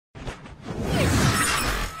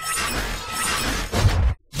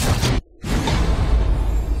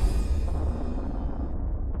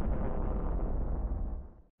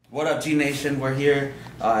What up, G Nation? We're here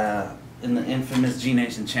in the infamous G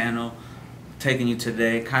Nation channel, taking you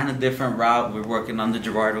today. Kind of different route. We're working on the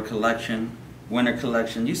Gerardo collection, winter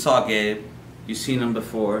collection. You saw Gabe, you've seen him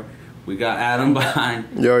before. We got Adam behind.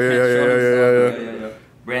 Yo.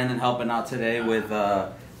 Brandon helping out today with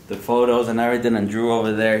the photos and everything, and Drew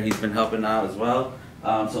over there, he's been helping out as well.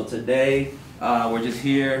 So today we're just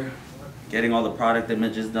here getting all the product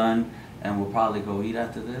images done. And we'll probably go eat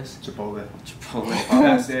after this. Chipotle.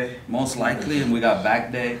 Back day. Most likely, and we got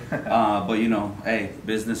back day. But you know, hey,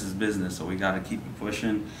 business is business, so we gotta keep it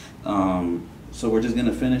pushing. So we're just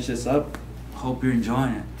gonna finish this up. Hope you're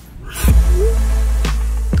enjoying it.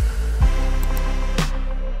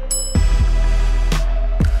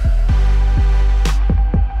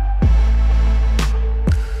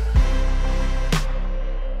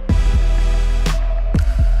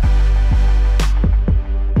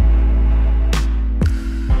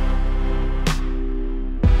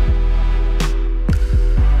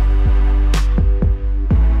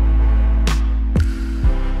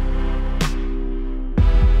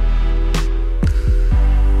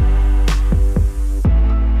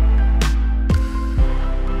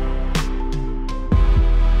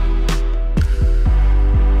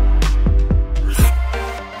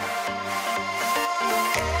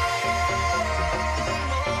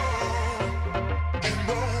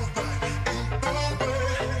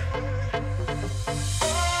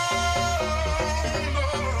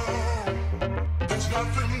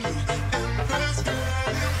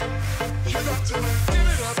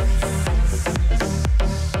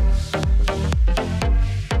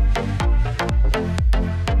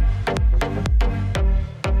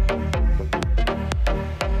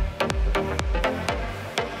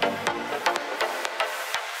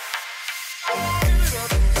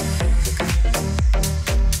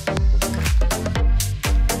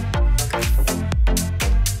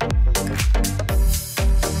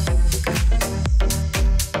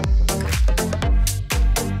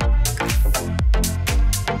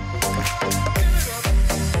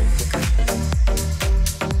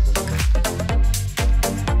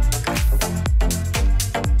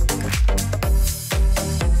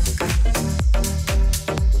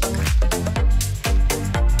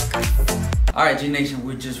 All right, G Nation,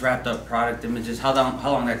 we just wrapped up product images. How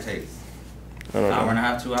long did that take? An hour and a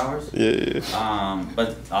half, 2 hours? Yeah.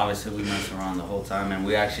 But obviously we messed around the whole time, and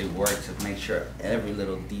we actually worked to make sure every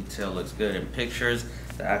little detail looks good in pictures.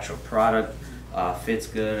 The actual product fits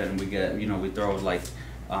good, and we get, you know, we throw like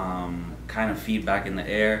kind of feedback in the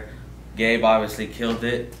air. Gabe obviously killed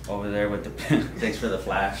it over there with the thanks for the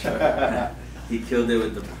flash. He killed it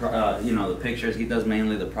with the you know, the pictures. He does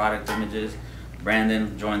mainly the product images.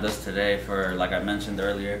 Brandon joined us today for, like I mentioned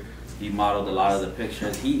earlier, he modeled a lot of the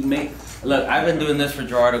pictures. Look, I've been doing this for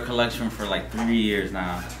Gerardo Collection for like 3 years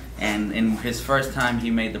now, and in his first time he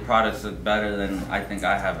made the products look better than I think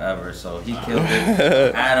I have ever, so he killed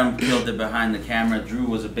it. Adam killed it behind the camera. Drew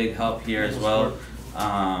was a big help here as well.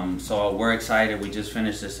 So we're excited, we just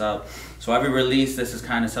finished this up. So every release, this is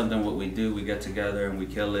kind of something what we do, we get together and we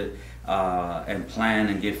kill it. And plan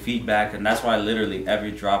and give feedback, and that's why literally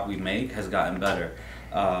every drop we make has gotten better.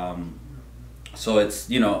 So it's,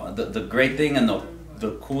 you know, the great thing and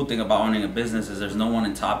the cool thing about owning a business is there's no one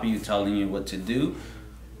on top of you telling you what to do,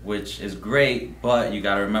 which is great, but you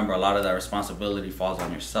got to remember a lot of that responsibility falls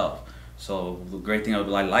on yourself. So the great thing I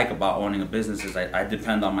like about owning a business is I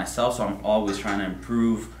depend on myself, so I'm always trying to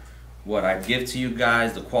improve what I give to you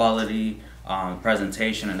guys, the quality,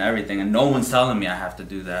 presentation and everything, and no one's telling me I have to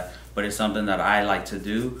do that, but it's something that I like to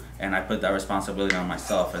do, and I put that responsibility on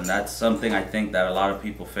myself. And that's something I think that a lot of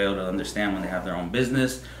people fail to understand when they have their own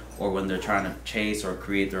business or when they're trying to chase or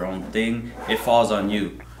create their own thing. It falls on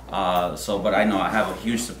you. But I know I have a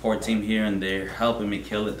huge support team here, and they're helping me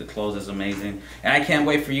kill it. The clothes is amazing, and I can't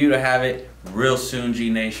wait for you to have it real soon, G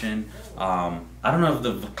Nation. I don't know if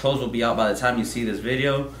the clothes will be out by the time you see this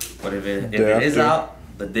video, but if it is out,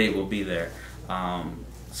 the date will be there.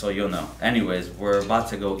 So you'll know. Anyways, we're about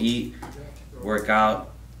to go eat, work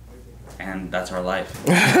out, and that's our life.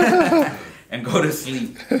 And go to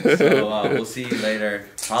sleep. So we'll see you later,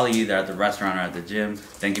 probably either at the restaurant or at the gym.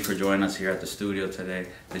 Thank you for joining us here at the studio today.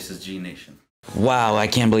 This is G Nation. Wow, I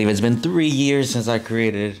can't believe it's been 3 years since I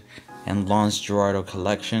created and launched Gerardo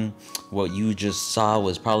Collection. What you just saw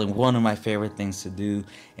was probably one of my favorite things to do,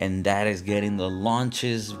 and that is getting the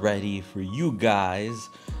launches ready for you guys.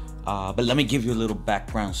 But let me give you a little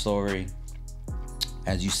background story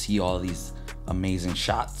as you see all these amazing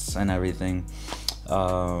shots and everything.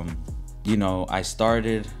 You know, I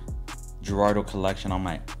started Gerardo Collection on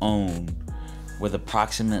my own with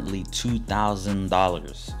approximately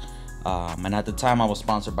 $2,000. And at the time I was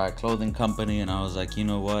sponsored by a clothing company, and I was like, you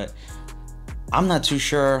know what, I'm not too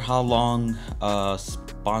sure how long a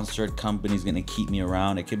sponsored company is gonna keep me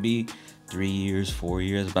around. It could be 3 years, 4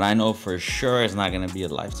 years, but I know for sure it's not gonna be a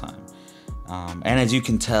lifetime. And as you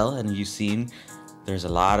can tell and you've seen, there's a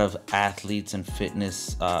lot of athletes and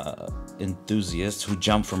fitness enthusiasts who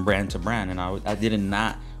jump from brand to brand, and I did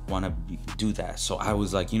not want to do that. So I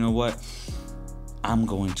was like, you know what, I'm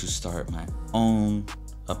going to start my own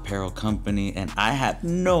apparel company, and I have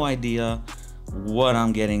no idea what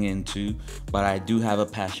I'm getting into, but I do have a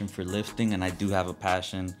passion for lifting, and I do have a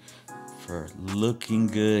passion for looking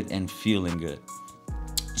good and feeling good.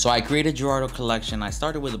 So I created Gerardo Collection. I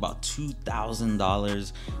started with about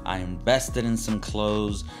 $2,000. I invested in some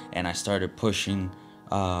clothes, and I started pushing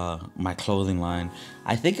my clothing line.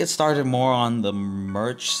 I think it started more on the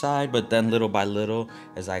merch side, but then little by little,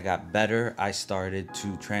 as I got better, I started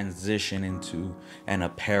to transition into an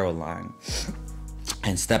apparel line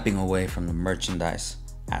and stepping away from the merchandise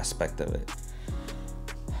aspect of it.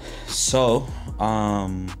 So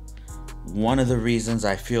one of the reasons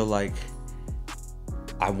I feel like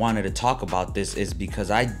I wanted to talk about this is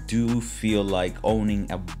because I do feel like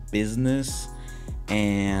owning a business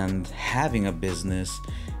and having a business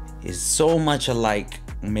is so much alike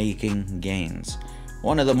making gains.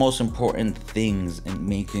 One of the most important things in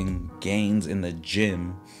making gains in the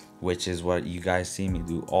gym, which is what you guys see me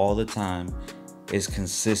do all the time, is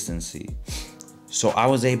consistency. So I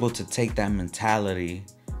was able to take that mentality,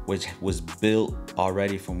 which was built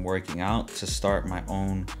already from working out, to start my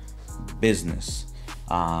own business.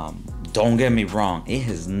 Don't get me wrong, it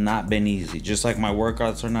has not been easy. Just like my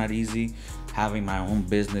workouts are not easy, having my own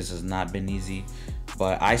business has not been easy.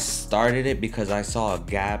 But I started it because I saw a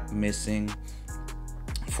gap missing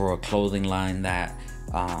for a clothing line that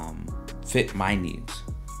fit my needs,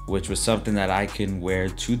 which was something that I can wear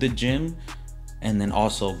to the gym and then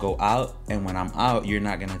also go out. And when I'm out, you're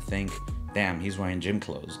not gonna think, damn, he's wearing gym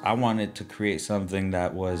clothes. I wanted to create something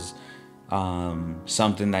that was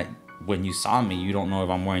something that when you saw me, you don't know if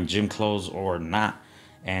I'm wearing gym clothes or not.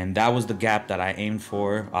 And that was the gap that I aimed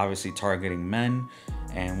for, obviously targeting men.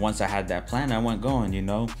 And once I had that plan, I went going, you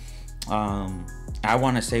know. I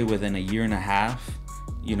want to say within a year and a half,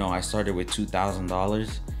 you know, I started with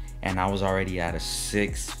 $2,000 and I was already at a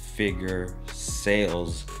 6-figure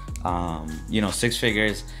sales. You know, 6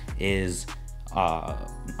 figures is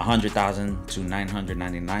 100,000 to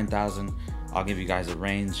 999,000. I'll give you guys a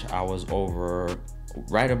range. I was over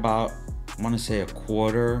right about, I want to say, a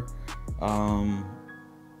quarter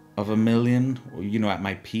of a million, you know, at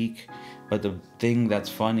my peak. But the thing that's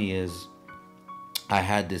funny is I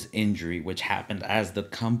had this injury which happened as the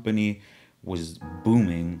company was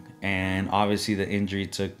booming, and obviously the injury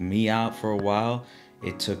took me out for a while.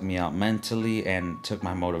 It took me out mentally and took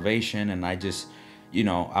my motivation, and I just, you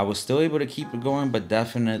know, I was still able to keep it going, but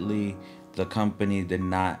definitely the company did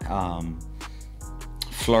not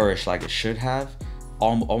flourish like it should have.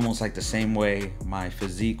 Almost like the same way my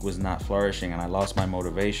physique was not flourishing, and I lost my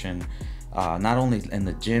motivation, not only in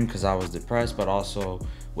the gym because I was depressed, but also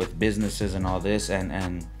with businesses and all this.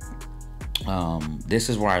 And this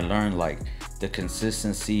is where I learned, like, the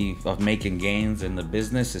consistency of making gains in the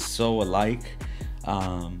business is so alike,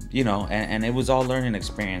 you know, and it was all learning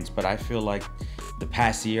experience. But I feel like the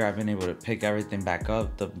past year I've been able to pick everything back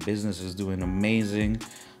up. The business is doing amazing,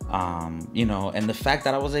 you know, and the fact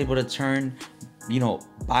that I was able to turn, you know,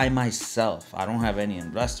 by myself, I don't have any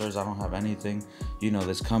investors, I don't have anything, you know,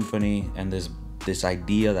 this company and this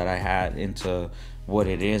idea that I had into what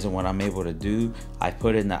it is and what I'm able to do. I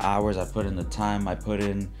put in the hours, I put in the time, I put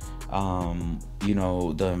in you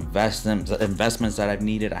know, the investments that I've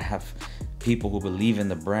needed. I have people who believe in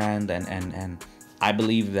the brand, and I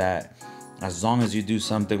believe that as long as you do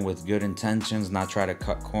something with good intentions, not try to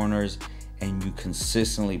cut corners, and you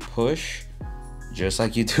consistently push, just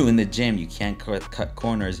like you do in the gym, you can't cut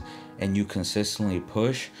corners, and you consistently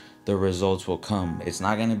push, the results will come. It's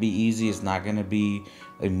not going to be easy, it's not going to be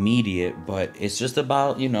immediate, but it's just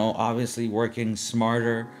about, you know, obviously working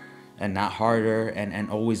smarter and not harder, and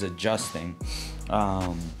always adjusting.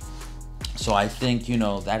 So I think, you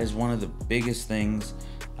know, that is one of the biggest things,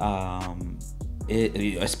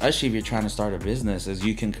 especially if you're trying to start a business, is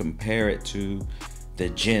you can compare it to the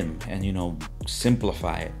gym and, you know,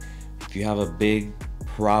 simplify it. If you have a big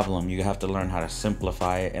problem, you have to learn how to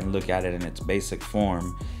simplify it and look at it in its basic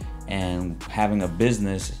form. And having a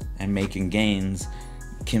business and making gains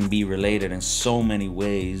can be related in so many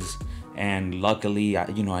ways. And luckily,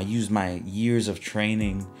 you know, I used my years of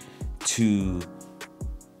training to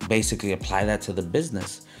basically apply that to the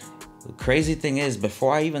business. The crazy thing is,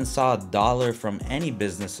 before I even saw a dollar from any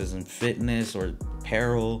businesses in fitness or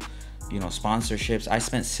apparel, you know, sponsorships, I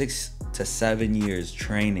spent 6 to 7 years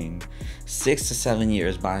training, 6 to 7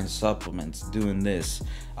 years buying supplements, doing this,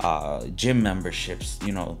 gym memberships,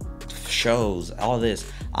 you know, shows, all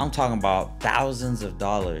this. I'm talking about thousands of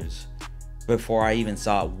dollars before I even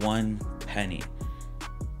saw 1 penny.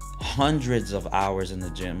 Hundreds of hours in the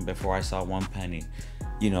gym before I saw 1 penny.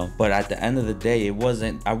 You know, but at the end of the day,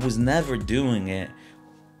 I was never doing it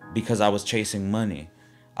because I was chasing money.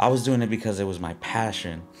 I was doing it because it was my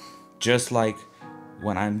passion. Just like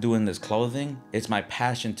when I'm doing this clothing, it's my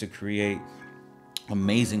passion to create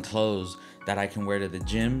amazing clothes that I can wear to the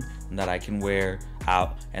gym and that I can wear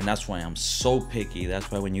out. And that's why I'm so picky. That's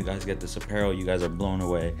why when you guys get this apparel, you guys are blown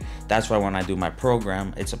away. That's why when I do my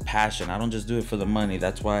program, it's a passion. I don't just do it for the money.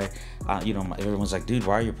 That's why, you know, everyone's like, dude,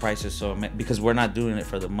 why are your prices so amazing? Because we're not doing it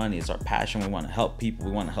for the money. It's our passion. We want to help people.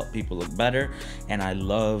 We want to help people look better. And I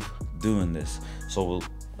love doing this. So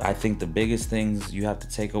I think the biggest things you have to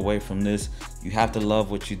take away from this, you have to love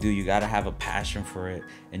what you do. You got to have a passion for it.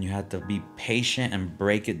 And you have to be patient and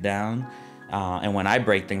break it down. And when I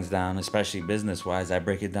break things down, especially business-wise, I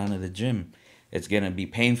break it down to the gym. It's going to be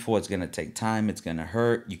painful. It's going to take time. It's going to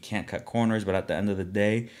hurt. You can't cut corners. But at the end of the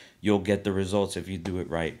day, you'll get the results if you do it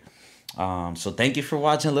right. So thank you for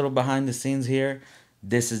watching a little behind the scenes here.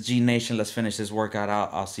 This is G Nation. Let's finish this workout out.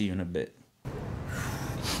 I'll see you in a bit.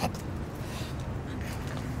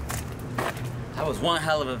 That was one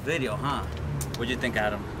hell of a video, huh? What'd you think,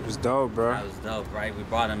 Adam? It was dope, bro. That was dope, right? We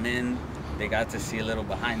brought them in. They got to see a little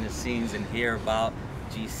behind the scenes and hear about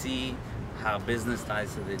GC, how business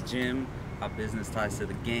ties to the gym, how business ties to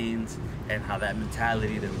the gains, and how that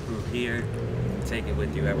mentality to improve here, you can take it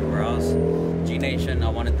with you everywhere else. G Nation, I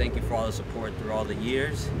want to thank you for all the support through all the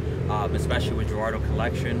years, especially with Gerardo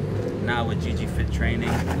Collection, now with GG Fit Training.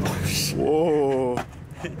 Whoa.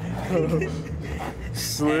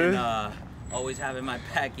 Slim. And, always having my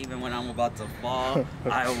back even when I'm about to fall.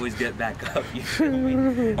 I always get back up, you feel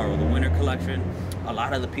me? Or the winter collection, a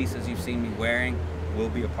lot of the pieces you've seen me wearing will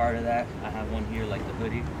be a part of that. I have one here, like the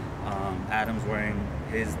hoodie. Adam's wearing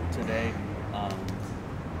his today.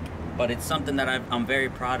 But it's something that I'm very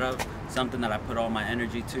proud of, something that I put all my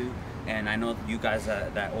energy to, and I know you guys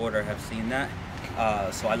that order have seen that.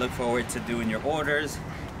 So I look forward to doing your orders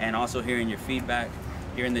and also hearing your feedback.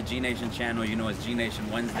 Here in the G Nation channel, you know it's G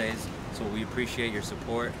Nation Wednesdays. So we appreciate your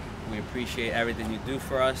support. We appreciate everything you do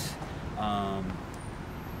for us.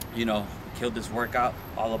 You know, killed this workout,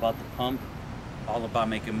 all about the pump, all about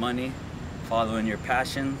making money, following your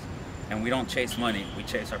passions. And we don't chase money, we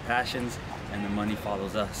chase our passions, and the money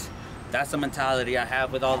follows us. That's the mentality I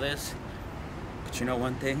have with all this. But you know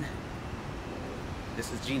one thing?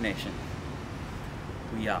 This is G Nation.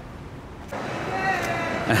 We out.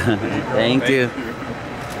 Thank you.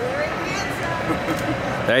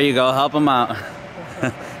 There you go, help him out.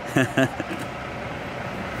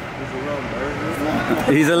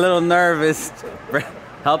 He's a little nervous.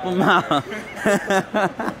 Help him out.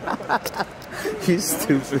 He's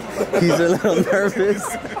stupid. He's a little nervous.